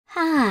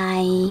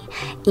Hi!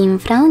 In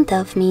front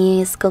of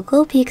me is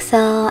Google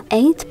Pixel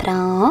 8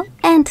 Pro,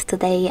 and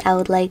today I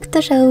would like to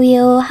show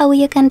you how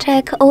you can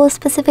check all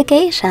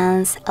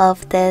specifications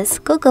of this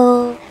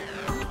Google.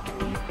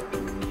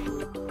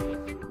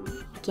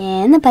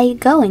 Begin by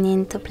going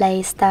into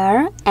Play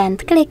Store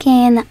and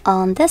clicking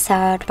on the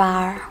search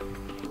bar.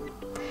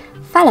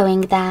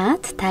 Following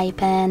that,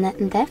 type in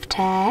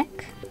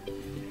DevCheck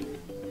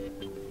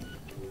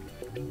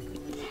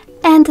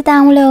and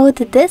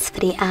download this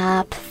free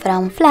app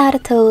from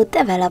Flartu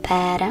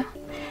developer,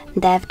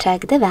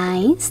 DevCheck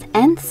Device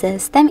and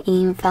System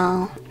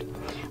Info.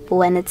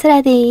 When it's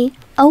ready,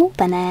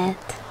 open it.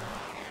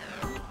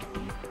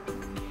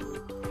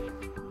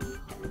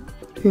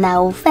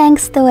 Now,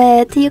 thanks to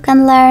it, you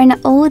can learn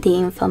all the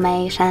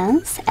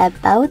information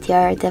about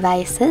your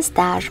device's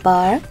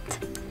dashboard,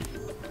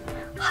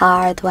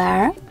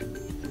 hardware,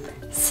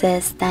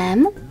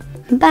 system,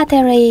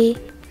 battery,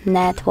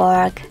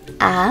 network,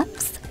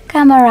 apps,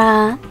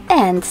 camera,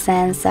 and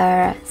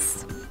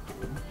sensors.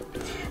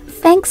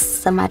 Thanks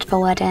so much for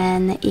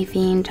watching. If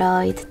you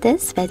enjoyed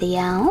this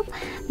video,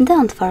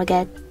 don't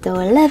forget to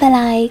leave a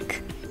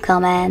like,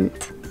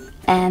 comment,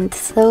 and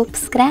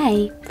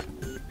subscribe.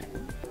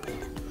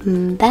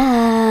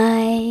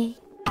 Bye!